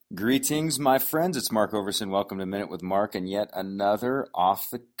Greetings, my friends. It's Mark Overson. Welcome to Minute with Mark, and yet another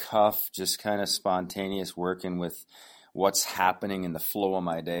off-the-cuff, just kind of spontaneous working with what's happening in the flow of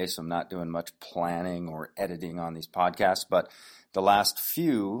my day. So I'm not doing much planning or editing on these podcasts, but the last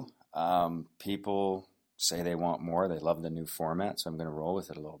few people say they want more. They love the new format, so I'm going to roll with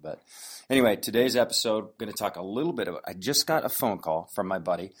it a little bit. Anyway, today's episode, I'm going to talk a little bit about, I just got a phone call from my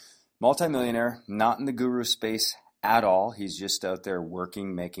buddy, multimillionaire, not in the guru space at all. He's just out there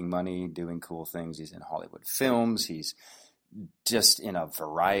working, making money, doing cool things. He's in Hollywood films. He's just in a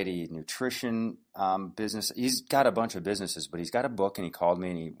variety nutrition business. He's got a bunch of businesses, but he's got a book, and he called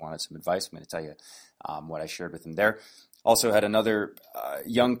me and he wanted some advice. I'm going to tell you what I shared with him there. Also had another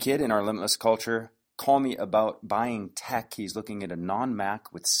young kid in our Limitless culture call me about buying tech. He's looking at a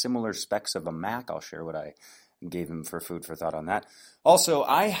non-Mac with similar specs of a Mac. I'll share what I gave him for food for thought on that. Also,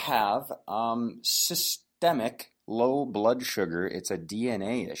 I have systemic low blood sugar. It's a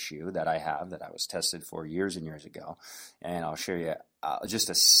DNA issue that I have that I was tested for years and years ago. And I'll share you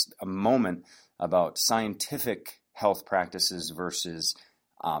just a moment about scientific health practices versus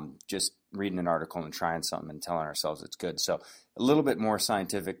just reading an article and trying something and telling ourselves it's good. So a little bit more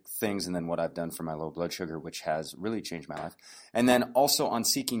scientific things, and then what I've done for my low blood sugar, which has really changed my life. And then also on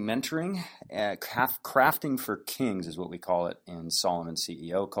seeking mentoring, crafting for kings is what we call it in Solomon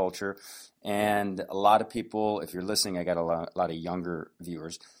CEO culture. And a lot of people, if you're listening, I got a lot of younger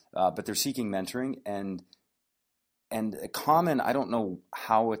viewers, but they're seeking mentoring. And a common, I don't know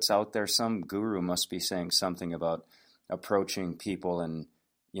how it's out there, some guru must be saying something about approaching people and,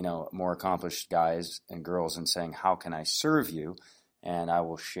 you know, more accomplished guys and girls and saying, how can I serve you? And I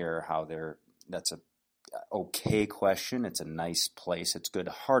will share how that's a okay question. It's a nice place. It's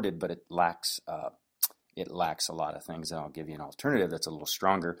good-hearted, but it lacks a lot of things. And I'll give you an alternative that's a little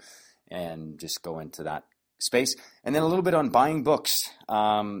stronger and just go into that space. And then a little bit on buying books.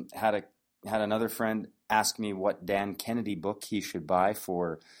 Had another friend ask me what Dan Kennedy book he should buy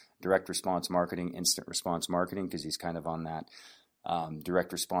for direct response marketing, instant response marketing, because he's kind of on that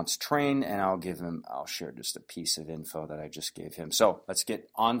direct response train, and I'll share just a piece of info that I just gave him. So let's get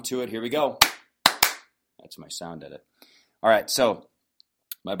on to it. Here we go. That's my sound edit. All right, so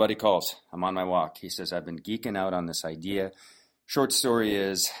my buddy calls. I'm on my walk. He says, I've been geeking out on this idea. Short story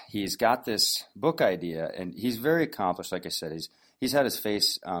is he's got this book idea, and he's very accomplished. Like I said, he's had his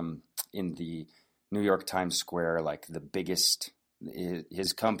face in the New York Times Square, like the biggest.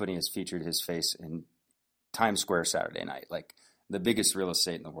 His company has featured his face in Times Square Saturday night, like the biggest real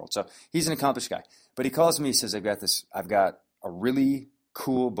estate in the world. So he's an accomplished guy. But he calls me, he says, I've got a really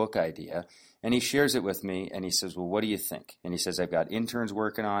cool book idea. And he shares it with me, and he says, well, what do you think? And he says, I've got interns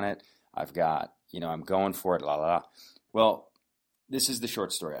working on it. I've got, I'm going for it, la, la, la. Well, this is the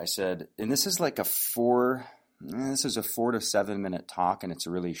short story. I said, and this is like a 4 to 7 minute talk, and it's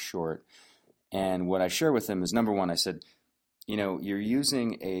really short. And what I share with him is, number one, I said, you're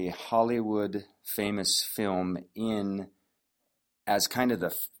using a Hollywood famous film as kind of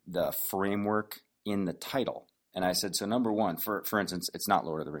the framework in the title. And I said, so number one, for instance, it's not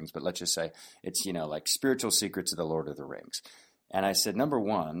Lord of the Rings, but let's just say it's, like Spiritual Secrets of the Lord of the Rings. And I said, number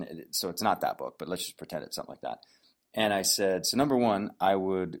one, so it's not that book, but let's just pretend it's something like that. And I said, so number one, I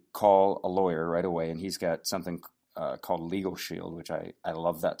would call a lawyer right away, and he's got something called Legal Shield, which I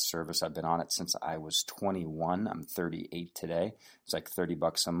love that service. I've been on it since I was 21. I'm 38 today. It's like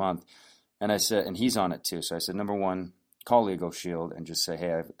 $30 a month. And I said, and he's on it too. So I said, number one, call Legal Shield and just say,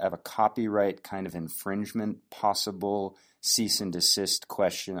 hey, I have a copyright kind of infringement, possible cease and desist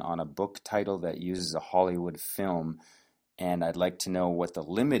question on a book title that uses a Hollywood film. And I'd like to know what the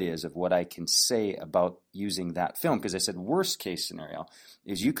limit is of what I can say about using that film. Because I said, worst case scenario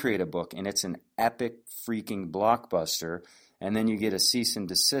is you create a book and it's an epic freaking blockbuster, and then you get a cease and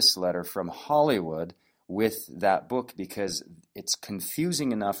desist letter from Hollywood with that book because it's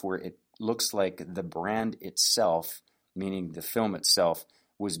confusing enough where it looks like the brand itself, meaning the film itself,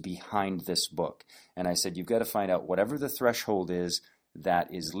 was behind this book. And I said, you've got to find out whatever the threshold is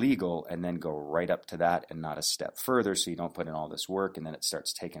that is legal, and then go right up to that and not a step further, so you don't put in all this work and then it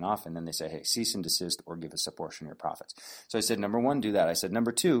starts taking off, and then they say, hey, cease and desist or give us a portion of your profits. So I said, number one, do that. I said,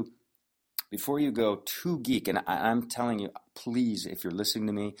 number two, before you go too geek, and I'm telling you, please, if you're listening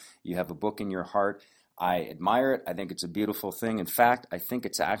to me, you have a book in your heart, I admire it. I think it's a beautiful thing. In fact, I think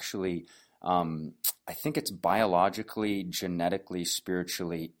it's actually I think it's biologically, genetically,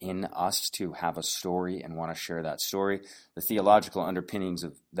 spiritually in us to have a story and want to share that story. The theological underpinnings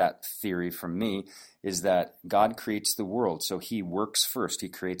of that theory from me is that God creates the world. So he works first. He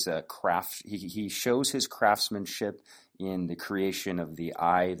creates a craft. He shows his craftsmanship in the creation of the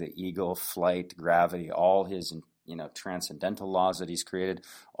eye, the eagle, flight, gravity, all his transcendental laws that he's created,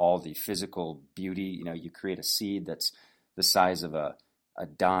 all the physical beauty. You create a seed that's the size of a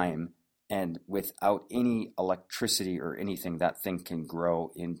dime, and without any electricity or anything, that thing can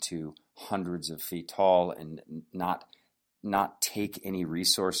grow into hundreds of feet tall and not take any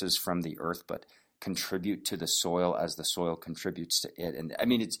resources from the earth, but contribute to the soil as the soil contributes to it. And I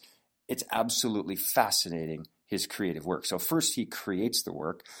mean, it's absolutely fascinating, his creative work. So first he creates the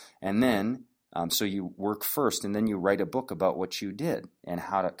work, and then so you work first, and then you write a book about what you did and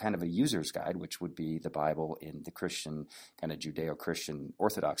how to, kind of a user's guide, which would be the Bible in the Christian, kind of Judeo-Christian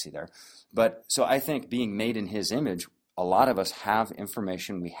orthodoxy there. But so I think being made in his image, a lot of us have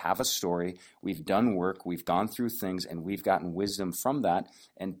information, we have a story, we've done work, we've gone through things, and we've gotten wisdom from that,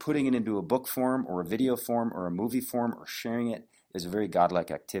 and putting it into a book form or a video form or a movie form or sharing it is a very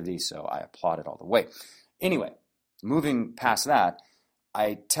godlike activity, so I applaud it all the way. Anyway, moving past that,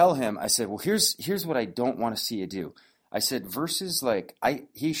 I tell him, I said, well, here's what I don't want to see you do. I said, verses like,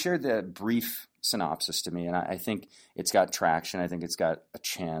 he shared the brief synopsis to me, and I think it's got traction. I think it's got a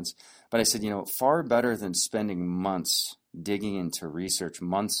chance. But I said, far better than spending months digging into research,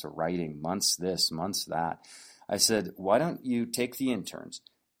 months of writing, months this, months that. I said, why don't you take the interns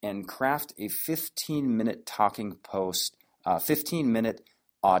and craft a 15-minute talking post, 15-minute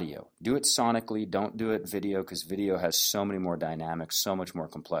audio. Do it sonically, don't do it video, because video has so many more dynamics, so much more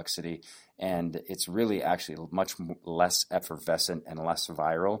complexity, and it's really actually much less effervescent and less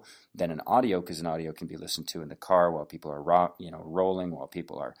viral than an audio, because an audio can be listened to in the car while people are rolling, while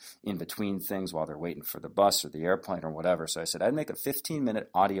people are in between things, while they're waiting for the bus or the airplane or whatever. So I said I'd make a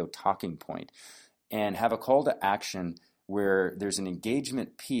 15-minute audio talking point and have a call to action where there's an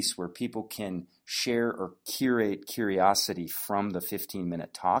engagement piece where people can share or curate curiosity from the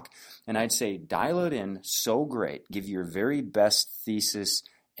 15-minute talk. And I'd say dial it in so great, give your very best thesis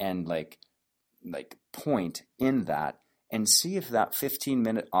and like point in that, and see if that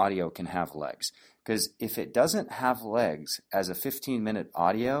 15-minute audio can have legs. Because if it doesn't have legs as a 15-minute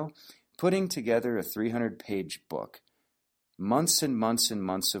audio, putting together a 300-page book, months and months and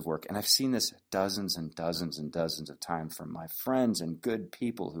months of work, and I've seen this dozens and dozens and dozens of times from my friends and good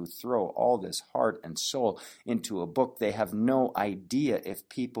people who throw all this heart and soul into a book. They have no idea if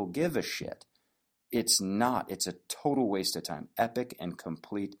people give a shit. It's not. It's a total waste of time. Epic and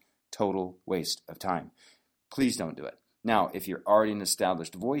complete total waste of time. Please don't do it. Now, if you're already an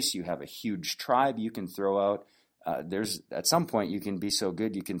established voice, you have a huge tribe, you can throw out, at some point you can be so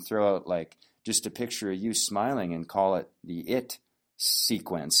good you can throw out like just a picture of you smiling and call it the It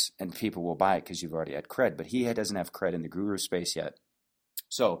sequence, and people will buy it because you've already had cred. But he doesn't have cred in the guru space yet.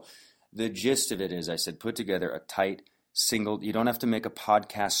 So the gist of it is, I said, put together a tight single, you don't have to make a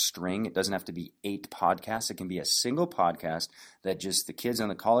podcast string. It doesn't have to be 8 podcasts. It can be a single podcast that just the kids on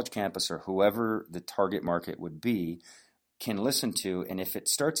the college campus or whoever the target market would be can listen to, and if it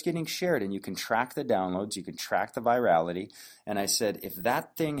starts getting shared, and you can track the downloads, you can track the virality, and I said, if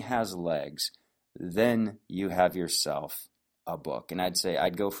that thing has legs, then you have yourself a book. And I'd say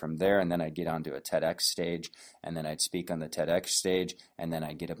I'd go from there, and then I'd get onto a TEDx stage, and then I'd speak on the TEDx stage, and then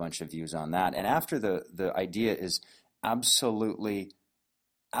I'd get a bunch of views on that. And after the idea is absolutely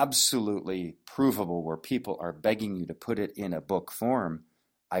provable, where people are begging you to put it in a book form,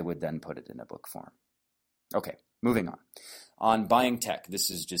 I would then put it in a book form. Okay. Moving on. On buying tech, this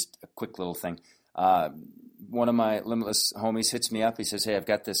is just a quick little thing. One of my Limitless homies hits me up. He says, hey, I've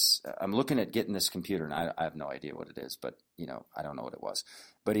got this, I'm looking at getting this computer, and I have no idea what it is, but, I don't know what it was.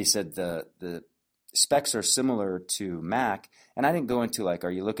 But he said the specs are similar to Mac, and I didn't go into, like,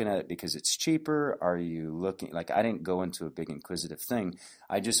 are you looking at it because it's cheaper? Are you looking, like, I didn't go into a big inquisitive thing.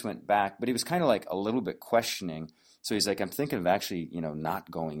 I just went back, but he was kind of, like, a little bit questioning. So he's like, I'm thinking of actually,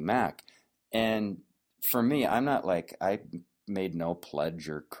 not going Mac. And for me, I'm not like, I made no pledge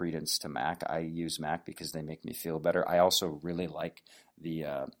or credence to Mac. I use Mac because they make me feel better. I also really like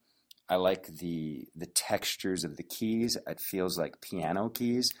the textures of the keys. It feels like piano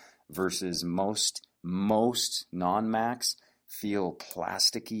keys versus most non-Macs feel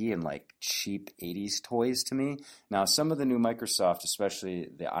plasticky and like cheap 80s toys to me. Now, some of the new Microsoft, especially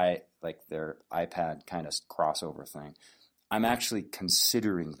their iPad kind of crossover thing, I'm actually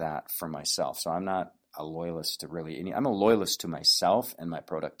considering that for myself. So I'm not a loyalist to really any. I'm a loyalist to myself and my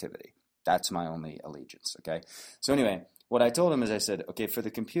productivity. That's my only allegiance. Okay. So anyway, what I told him is, I said, okay, for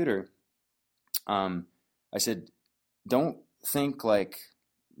the computer, I said, don't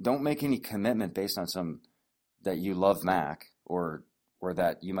make any commitment based on that you love Mac or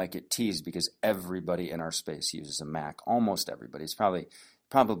that you might get teased because everybody in our space uses a Mac. Almost everybody. It's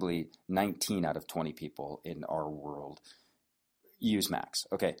probably 19 out of 20 people in our world use Macs.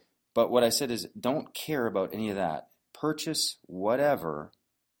 Okay. But what I said is don't care about any of that. Purchase whatever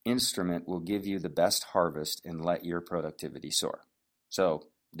instrument will give you the best harvest and let your productivity soar. So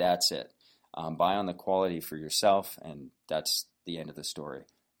that's it. Buy on the quality for yourself, and that's the end of the story.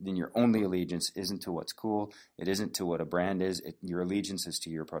 Then your only allegiance isn't to what's cool. It isn't to what a brand is. Your allegiance is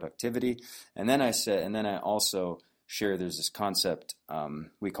to your productivity. And then I also share there's this concept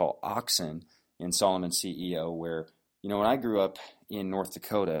we call oxen in Solomon CEO, where when I grew up in North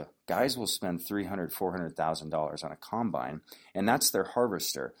Dakota, guys will spend $300,000, $400,000 on a combine, and that's their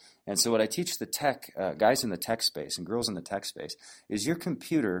harvester. And so what I teach the tech guys in the tech space and girls in the tech space is your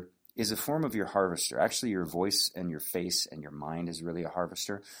computer is a form of your harvester. Actually, your voice and your face and your mind is really a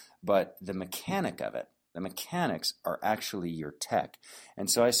harvester, but the mechanics are actually your tech. And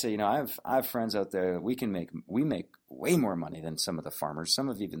so I say, I have friends out there that we make way more money than some of the farmers, some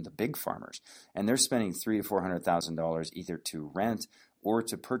of even the big farmers, and they're spending $300,000 to $400,000 either to rent or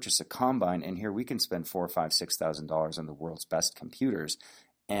to purchase a combine. And here we can spend $4,000, $5,000, $6,000 on the world's best computers.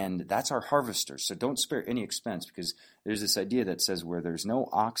 And that's our harvester. So don't spare any expense, because there's this idea that says where there's no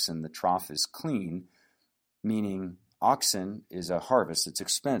oxen, the trough is clean, meaning oxen is a harvest. It's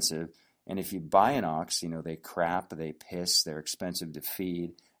expensive. And if you buy an ox, they crap, they piss, they're expensive to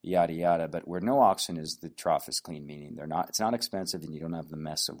feed, yada, yada. But where no oxen is, the trough is clean, meaning it's not expensive, and you don't have the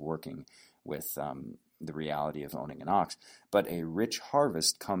mess of working with the reality of owning an ox. But a rich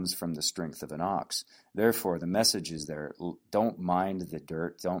harvest comes from the strength of an ox. Therefore, the message is there. Don't mind the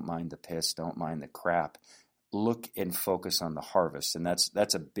dirt. Don't mind the piss. Don't mind the crap. Look and focus on the harvest. And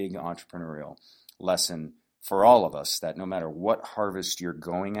that's a big entrepreneurial lesson for all of us, that no matter what harvest you're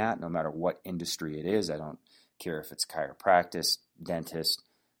going at, no matter what industry it is, I don't care if it's chiropractic, dentist,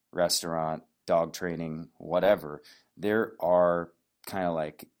 restaurant, dog training, whatever, there are kind of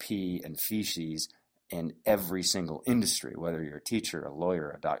like pee and feces in every single industry, whether you're a teacher, a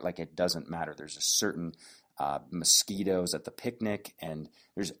lawyer, a doctor, it doesn't matter. There's a certain mosquitoes at the picnic, and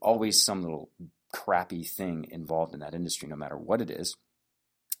there's always some little crappy thing involved in that industry, no matter what it is.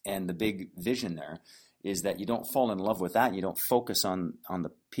 And the big vision there is that you don't fall in love with that. You don't focus on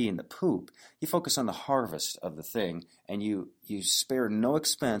the pee and the poop. You focus on the harvest of the thing, and you spare no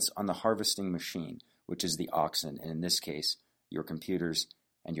expense on the harvesting machine, which is the oxen, and in this case, your computers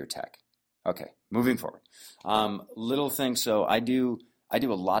and your tech. Okay, moving forward. Little thing. So I do a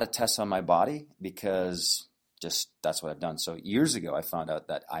lot of tests on my body, because just that's what I've done. So years ago, I found out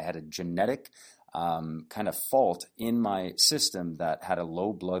that I had a genetic kind of fault in my system that had a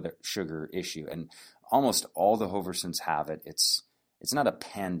low blood sugar issue, and almost all the Hoversons have it. It's not a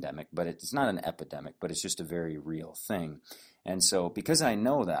pandemic, but it's not an epidemic, but it's just a very real thing. And so because I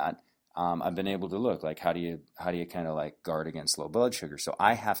know that, I've been able to look how do you kind of guard against low blood sugar. So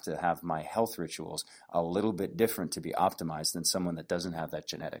I have to have my health rituals a little bit different to be optimized than someone that doesn't have that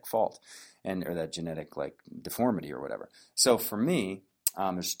genetic fault or that genetic deformity or whatever. So for me,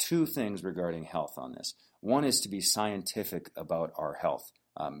 there's two things regarding health on this. One is to be scientific about our health.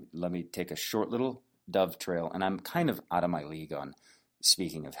 Let me take a short little dove trail, and I'm kind of out of my league on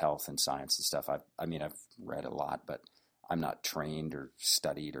speaking of health and science and stuff. I've read a lot, but I'm not trained or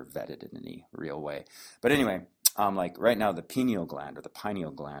studied or vetted in any real way. But anyway, right now, the pineal gland or the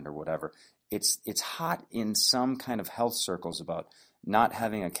pineal gland or whatever, it's hot in some kind of health circles about not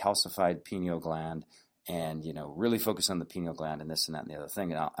having a calcified pineal gland, and really focus on the pineal gland and this and that and the other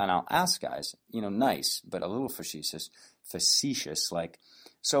thing. And I'll ask guys, nice but a little facetious,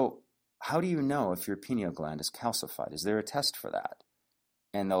 so how do you know if your pineal gland is calcified? Is there a test for that?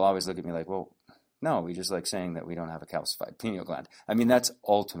 And they'll always look at me like, well, no, we just like saying that we don't have a calcified pineal gland. That's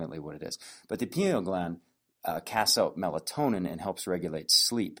ultimately what it is. But the pineal gland casts out melatonin and helps regulate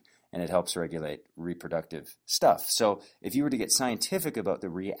sleep, and it helps regulate reproductive stuff. So if you were to get scientific about the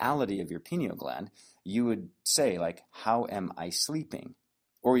reality of your pineal gland, you would say, how am I sleeping?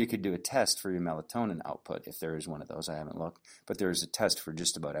 Or you could do a test for your melatonin output, if there is one of those. I haven't looked, but there is a test for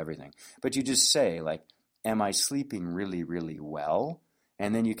just about everything. But you just say, am I sleeping really, really well?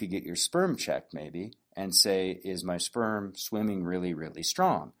 And then you could get your sperm checked maybe and say, is my sperm swimming really, really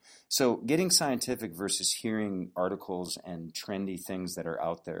strong? So getting scientific versus hearing articles and trendy things that are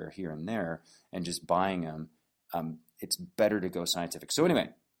out there here and there and just buying them, it's better to go scientific. So anyway,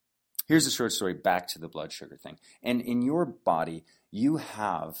 here's a short story back to the blood sugar thing. And in your body, you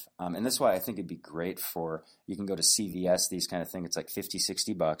have, and that's why I think it'd be great you can go to CVS, these kind of things. It's like $50,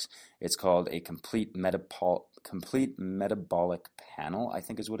 $60. It's called a complete metabolic panel, I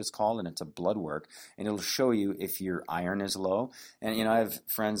think is what it's called. And it's a blood work, and it'll show you if your iron is low. And, I have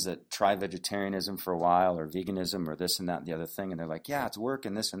friends that try vegetarianism for a while or veganism or this and that and the other thing. And they're like, yeah, it's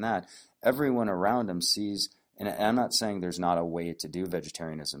working, this and that. Everyone around them sees And I'm not saying there's not a way to do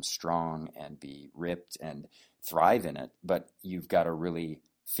vegetarianism strong and be ripped and thrive in it, but you've got to really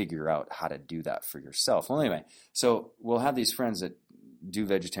figure out how to do that for yourself. Well, anyway, so we'll have these friends that do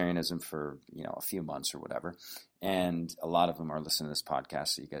vegetarianism for, a few months or whatever. And a lot of them are listening to this podcast,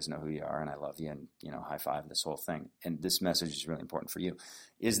 so you guys know who you are, and I love you, and, high five this whole thing. And this message is really important for you,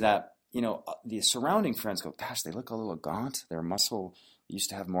 is that, the surrounding friends go, gosh, they look a little gaunt. Their muscle used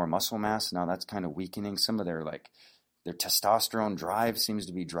to have more muscle mass. Now that's kind of weakening. Some of their testosterone drive seems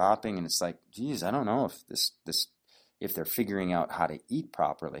to be dropping. And it's like, geez, I don't know if if they're figuring out how to eat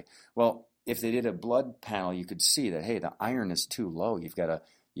properly. Well, if they did a blood panel, you could see that, hey, the iron is too low. You've got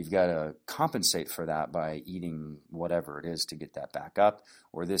to compensate for that by eating whatever it is to get that back up,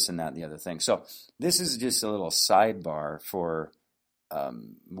 or this and that and the other thing. So this is just a little sidebar for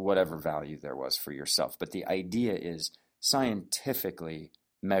whatever value there was for yourself. But the idea is scientifically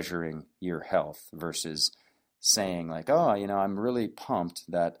measuring your health versus saying like, oh, I'm really pumped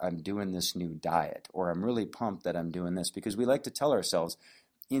that I'm doing this new diet, or I'm really pumped that I'm doing this, because we like to tell ourselves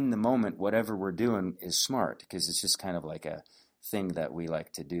in the moment whatever we're doing is smart, because it's just kind of like a thing that we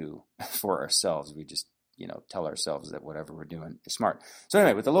like to do for ourselves. We just, tell ourselves that whatever we're doing is smart. So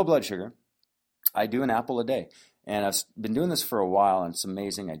anyway, with the low blood sugar, I do an apple a day. And I've been doing this for a while, and it's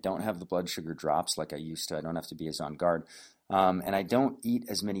amazing. I don't have the blood sugar drops like I used to. I don't have to be as on guard. And I don't eat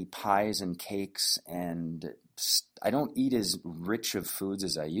as many pies and cakes, and I don't eat as rich of foods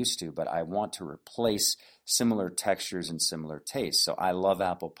as I used to, but I want to replace similar textures and similar tastes. So I love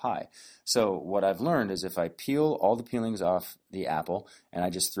apple pie. So what I've learned is if I peel all the peelings off the apple, and I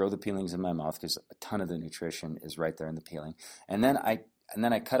just throw the peelings in my mouth, because a ton of the nutrition is right there in the peeling, and then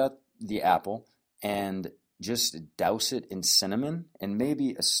I cut out the apple and just douse it in cinnamon and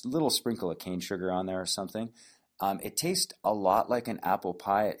maybe a little sprinkle of cane sugar on there or something. It tastes a lot like an apple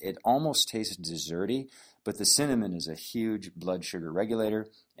pie. It almost tastes desserty, but the cinnamon is a huge blood sugar regulator,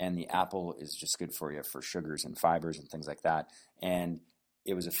 and the apple is just good for you for sugars and fibers and things like that. And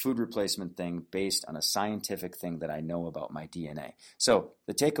it was a food replacement thing based on a scientific thing that I know about my DNA. So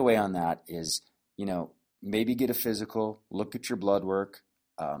the takeaway on that is, maybe get a physical, look at your blood work.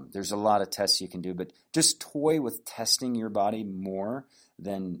 There's a lot of tests you can do, but just toy with testing your body more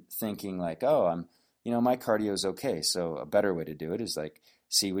than thinking like, oh, my cardio is okay. So a better way to do it is like,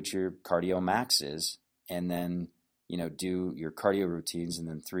 see what your cardio max is, and then, do your cardio routines. And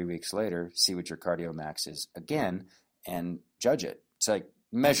then 3 weeks later, see what your cardio max is again and judge it. It's like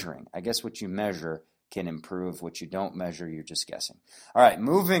measuring. I guess what you measure can improve. What you don't measure, you're just guessing. All right,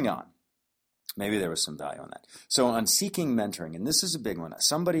 moving on. Maybe there was some value on that. So on seeking mentoring, and this is a big one,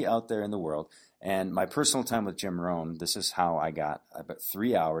 somebody out there in the world, and my personal time with Jim Rohn, this is how I got about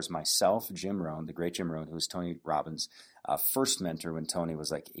 3 hours, myself, Jim Rohn, the great Jim Rohn, who was Tony Robbins' first mentor when Tony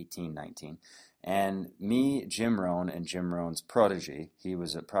was like 18, 19. And me, Jim Rohn, and Jim Rohn's protege, he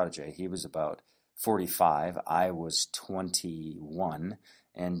was about 45, I was 21,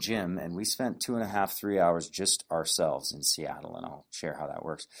 and Jim, and we spent 2.5, 3 hours just ourselves in Seattle, and I'll share how that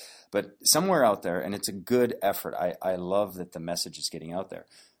works. But somewhere out there, and it's a good effort, I love that the message is getting out there,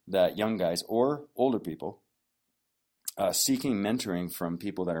 that young guys or older people seeking mentoring from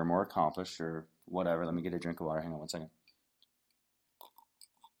people that are more accomplished or whatever. Let me get a drink of water. Hang on one second.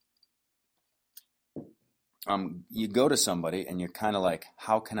 You go to somebody and you're kind of like,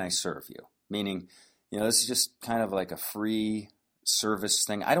 how can I serve you? Meaning, this is just kind of like a free service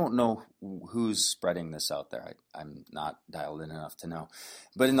thing. I don't know who's spreading this out there. I'm not dialed in enough to know.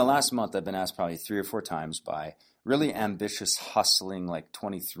 But in the last month, I've been asked probably 3 or 4 times by really ambitious, hustling, like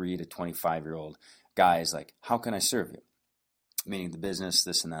 23 to 25-year-old guys, like, how can I serve you? Meaning the business,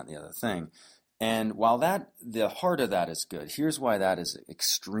 this and that and the other thing. And while the heart of that is good, here's why that is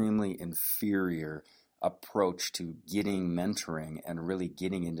extremely inferior approach to getting mentoring and really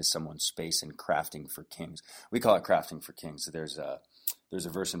getting into someone's space and crafting for kings. We call it crafting for kings. There's a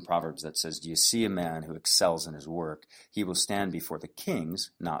verse in Proverbs that says, do you see a man who excels in his work? He will stand before the kings,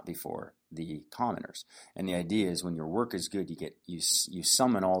 not before the commoners. And the idea is when your work is good, you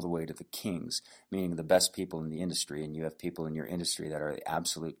summon all the way to the kings, meaning the best people in the industry, and you have people in your industry that are the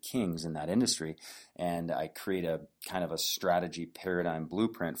absolute kings in that industry. And I create a kind of a strategy paradigm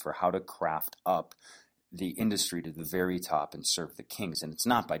blueprint for how to craft up the industry to the very top and serve the kings. And it's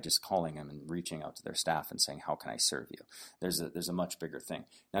not by just calling them and reaching out to their staff and saying, how can I serve you? There's a much bigger thing.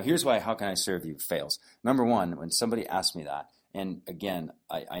 Now, here's why how can I serve you fails. Number one, when somebody asks me that, and again,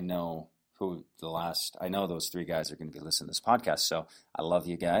 I know I know those 3 guys are going to be listening to this podcast, so I love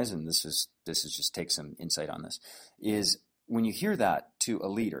you guys, and this is just take some insight on this, is when you hear that to a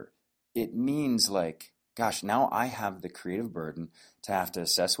leader, it means like, gosh, now I have the creative burden to have to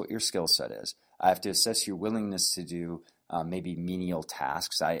assess what your skill set is. I have to assess your willingness to do maybe menial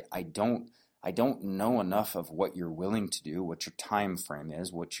tasks. I don't know enough of what you're willing to do, what your time frame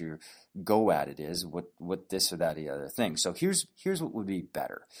is, what your go at it is, what this or that or the other thing. So here's what would be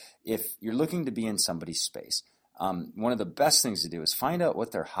better. If you're looking to be in somebody's space, one of the best things to do is find out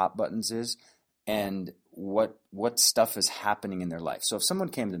what their hot buttons is and what stuff is happening in their life. So if someone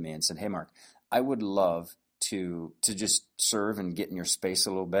came to me and said, "Hey, Mark, I would love to just serve and get in your space a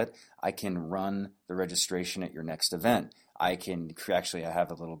little bit. I can run the registration at your next event. I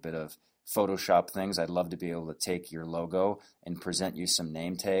have a little bit of Photoshop things. I'd love to be able to take your logo and present you some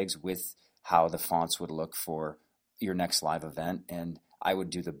name tags with how the fonts would look for your next live event. And I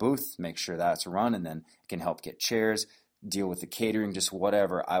would do the booth, make sure that's run, and then I can help get chairs, deal with the catering, just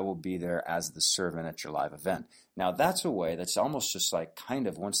whatever. I will be there as the servant at your live event." Now, that's a way that's almost just like kind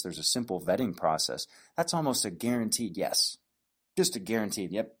of once there's a simple vetting process, that's almost a guaranteed yes. Just a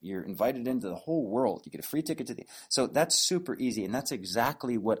guaranteed, yep, you're invited into the whole world. You get a free ticket to so that's super easy. And that's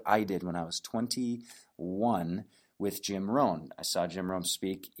exactly what I did when I was 21 with Jim Rohn. I saw Jim Rohn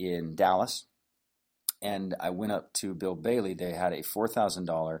speak in Dallas. And I went up to Bill Bailey. They had a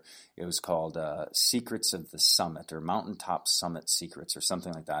 $4,000, it was called Secrets of the Summit or Mountaintop Summit Secrets or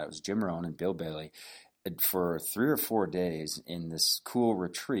something like that. It was Jim Rohn and Bill Bailey for 3 or 4 days in this cool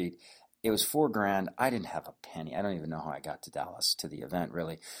retreat. It was $4,000. I didn't have a penny. I don't even know how I got to Dallas to the event,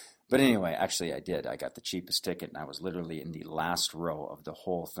 really. But anyway, actually I did. I got the cheapest ticket, and I was literally in the last row of the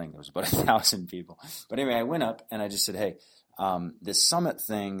whole thing. There was about 1,000 people. But anyway, I went up, and I just said, "Hey, this summit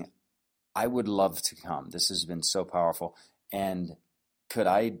thing, I would love to come. This has been so powerful. And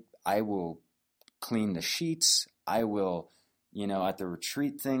I will clean the sheets. I will, at the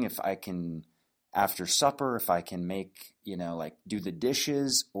retreat thing, if I can, after supper, if I can make, like do the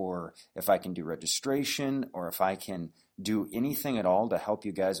dishes, or if I can do registration, or if I can do anything at all to help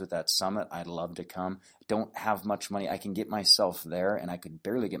you guys with that summit, I'd love to come. Don't have much money. I can get myself there, and I could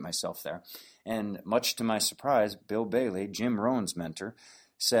barely get myself there." And much to my surprise, Bill Bailey, Jim Rohn's mentor,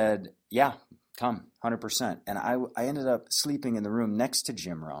 said, "Yeah, come, 100%. And I ended up sleeping in the room next to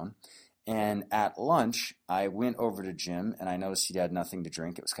Jim Rohn. And at lunch, I went over to Jim, and I noticed he had nothing to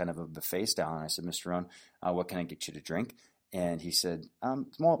drink. It was kind of a buffet style. And I said, "Mr. Rohn, what can I get you to drink?" And he said,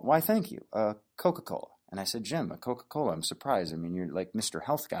 "Well, why, thank you. Coca-Cola." And I said, "Jim, a Coca-Cola? I'm surprised. I mean, you're like Mr.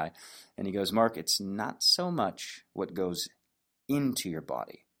 Health Guy." And he goes, "Mark, it's not so much what goes into your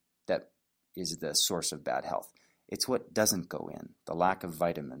body that is the source of bad health. It's what doesn't go in, the lack of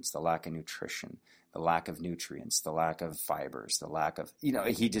vitamins, the lack of nutrition, the lack of nutrients, the lack of fibers, the lack of,"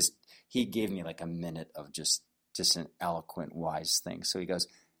 he gave me like a minute of just an eloquent, wise thing. So he goes,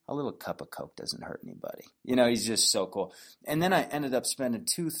 "A little cup of Coke doesn't hurt anybody." He's just so cool. And then I ended up spending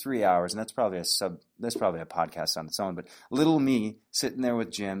 2-3 hours, and that's probably a podcast on its own, but little me sitting there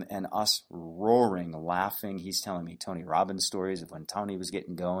with Jim and us roaring, laughing. He's telling me Tony Robbins stories of when Tony was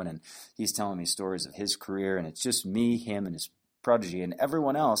getting going, and he's telling me stories of his career, and it's just me, him, and his prodigy, and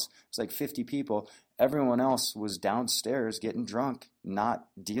everyone else, it was like 50 people, everyone else was downstairs getting drunk, not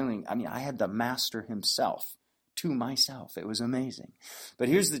dealing. I mean, I had the master himself to myself. It was amazing. But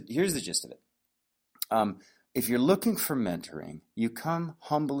here's the gist of it. If you're looking for mentoring, you come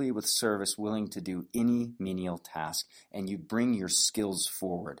humbly with service, willing to do any menial task, and you bring your skills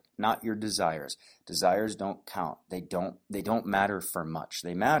forward, not your desires. Desires don't count. They don't matter for much.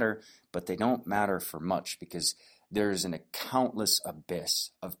 They matter, but they don't matter for much, because there's a countless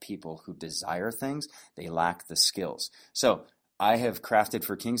abyss of people who desire things. They lack the skills. So I have crafted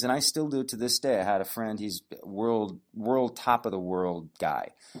for kings, and I still do to this day. I had a friend, he's world top of the world guy.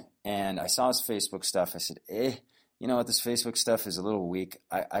 And I saw his Facebook stuff. I said, you know what, this Facebook stuff is a little weak.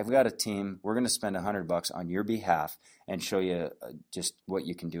 I've got a team. We're going to spend $100 on your behalf and show you just what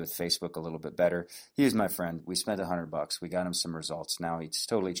you can do with Facebook a little bit better. He was my friend. We spent $100. We got him some results. Now he's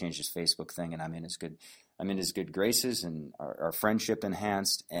totally changed his Facebook thing, and I'm in his good graces, and our friendship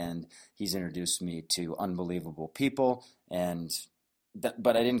enhanced, and he's introduced me to unbelievable people.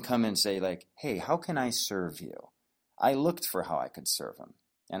 But I didn't come and say like, "Hey, how can I serve you?" I looked for how I could serve him.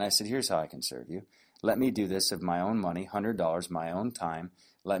 And I said, "Here's how I can serve you. Let me do this of my own money, $100, my own time.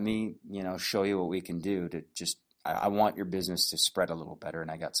 Let me, show you what we can do to just, I want your business to spread a little better, and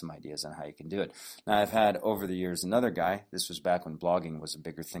I got some ideas on how you can do it." Now, I've had over the years another guy. This was back when blogging was a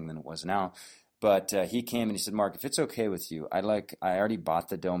bigger thing than it was now. But he came and he said, "Mark, if it's okay with you, I already bought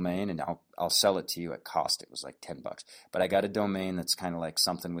the domain, and I'll sell it to you at cost." It was like $10, but I got a domain that's kind of like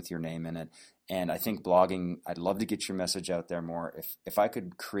something with your name in it. And I think blogging, I'd love to get your message out there more. If I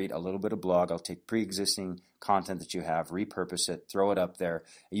could create a little bit of blog, I'll take pre-existing content that you have, repurpose it, throw it up there.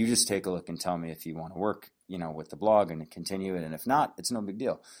 You just take a look and tell me if you want to work, with the blog and continue it. And if not, it's no big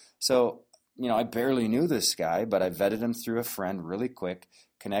deal. So I barely knew this guy, but I vetted him through a friend really quick,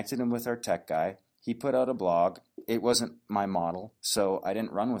 connected him with our tech guy. He put out a blog. It wasn't my model, so I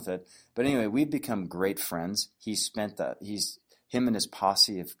didn't run with it. But anyway, we've become great friends. Him and his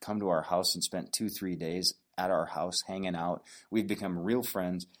posse have come to our house and spent 2-3 days at our house hanging out. We've become real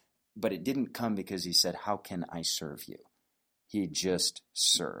friends, but it didn't come because he said, "How can I serve you?" He just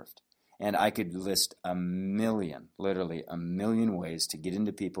served. And I could list literally a million ways to get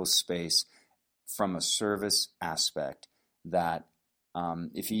into people's space from a service aspect that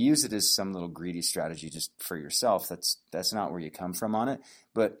if you use it as some little greedy strategy just for yourself, that's not where you come from on it.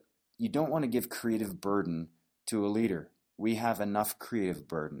 But you don't want to give creative burden to a leader. We have enough creative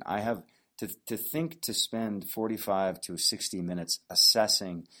burden. I have to spend 45 to 60 minutes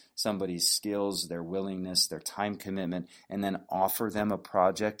assessing somebody's skills, their willingness, their time commitment, and then offer them a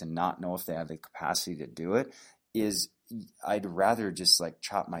project and not know if they have the capacity to do it I'd rather just like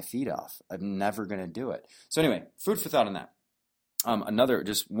chop my feet off. I'm never going to do it. So anyway, food for thought on that.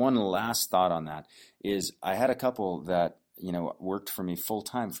 Just one last thought on that is I had a couple that, worked for me full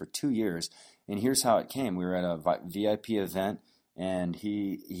time for 2 years. And here's how it came. We were at a VIP event and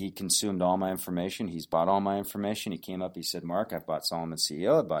he consumed all my information. He's bought all my information. He came up, he said, "Mark, I've bought Solomon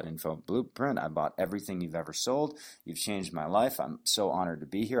CEO. I bought Info Blueprint. I bought everything you've ever sold. You've changed my life. I'm so honored to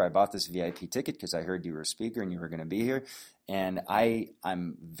be here. I bought this VIP ticket because I heard you were a speaker and you were going to be here. And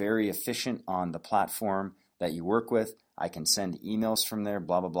I'm very efficient on the platform that you work with. I can send emails from there,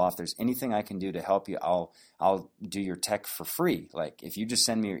 blah, blah, blah. If there's anything I can do to help you, I'll do your tech for free. Like if you just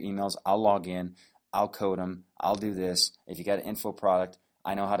send me your emails, I'll log in, I'll code them, I'll do this. If you got an info product,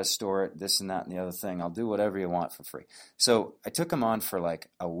 I know how to store it, this and that and the other thing. I'll do whatever you want for free." So I took him on for like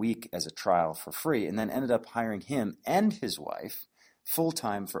a week as a trial for free and then ended up hiring him and his wife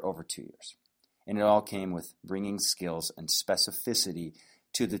full-time for over 2 years. And it all came with bringing skills and specificity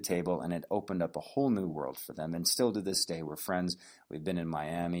to the table, and it opened up a whole new world for them. And still to this day, we're friends. We've been in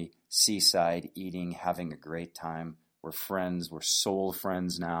Miami, seaside, eating, having a great time. We're friends. We're soul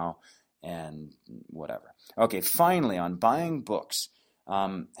friends now, and whatever. Okay, finally, on buying books,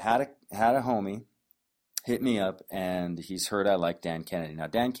 had a homie hit me up, and he's heard I like Dan Kennedy. Now,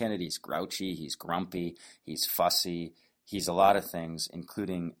 Dan Kennedy's grouchy, he's grumpy, he's fussy, he's a lot of things,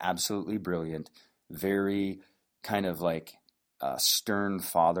 including absolutely brilliant, very kind of like a stern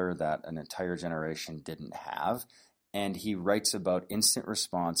father that an entire generation didn't have. And he writes about instant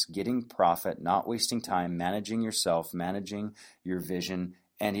response, getting profit, not wasting time, managing yourself, managing your vision.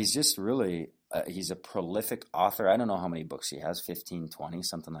 And he's just really, he's a prolific author. I don't know how many books he has, 15, 20,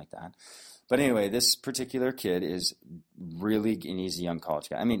 something like that. But anyway, this particular kid is really, and he's a young college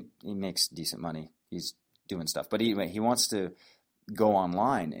guy. I mean, he makes decent money. He's doing stuff. But he wants to go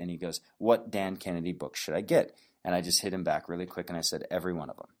online, and he goes, "What Dan Kennedy book should I get?" And I just hit him back really quick, and I said, "Every one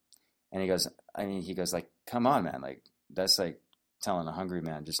of them." And he goes, like, "Come on, man. Like, that's like telling a hungry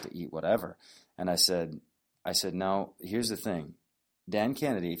man just to eat whatever." And I said, "No, here's the thing. Dan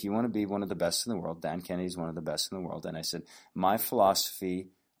Kennedy, if you want to be one of the best in the world, Dan Kennedy is one of the best in the world." And I said, "My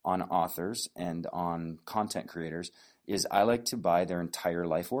philosophy on authors and on content creators is I like to buy their entire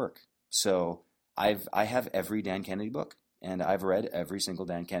life work. So I have every Dan Kennedy book. And I've read every single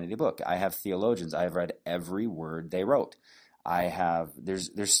Dan Kennedy book. I have theologians. I have read every word they wrote. I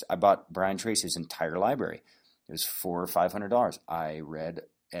bought Brian Tracy's entire library. It was $400 or $500. I read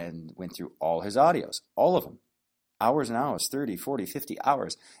and went through all his audios, all of them. Hours and hours, 30, 40, 50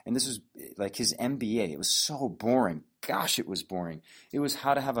 hours. And this was like his MBA. It was so boring. Gosh, it was boring. It was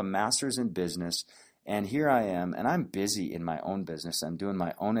how to have a master's in business. And here I am, and I'm busy in my own business. I'm doing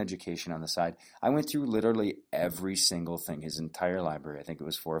my own education on the side. I went through literally every single thing, his entire library. I think it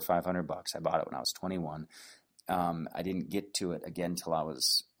was $400 or $500. I bought it when I was 21. I didn't get to it again until I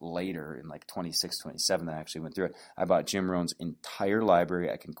was later in like 26, 27 that I actually went through it. I bought Jim Rohn's entire library.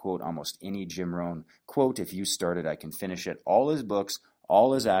 I can quote almost any Jim Rohn quote. If you start it, I can finish it. All his books,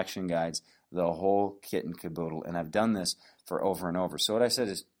 all his action guides, the whole kit and caboodle. And I've done this for over and over. So what I said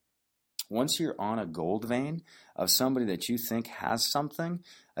is, once you're on a gold vein of somebody that you think has something,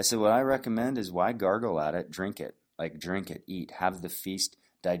 I said, what I recommend is why gargle at it, drink it. Like drink it, eat, have the feast,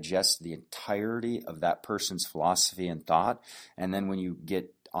 digest the entirety of that person's philosophy and thought. And then when you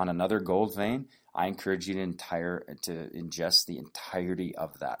get on another gold vein, I encourage you to ingest the entirety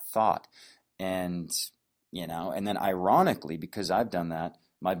of that thought. And, and then ironically, because I've done that,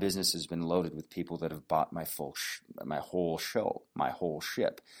 my business has been loaded with people that have bought my whole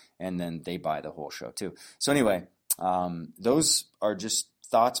ship, and then they buy the whole show too. So anyway, those are just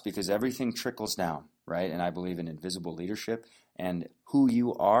thoughts because everything trickles down, right? And I believe in invisible leadership, and who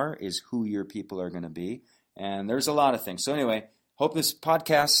you are is who your people are going to be. And there's a lot of things. So anyway,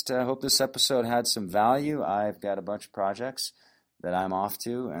 hope this episode had some value. I've got a bunch of projects that I'm off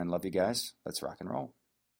to, and love you guys. Let's rock and roll.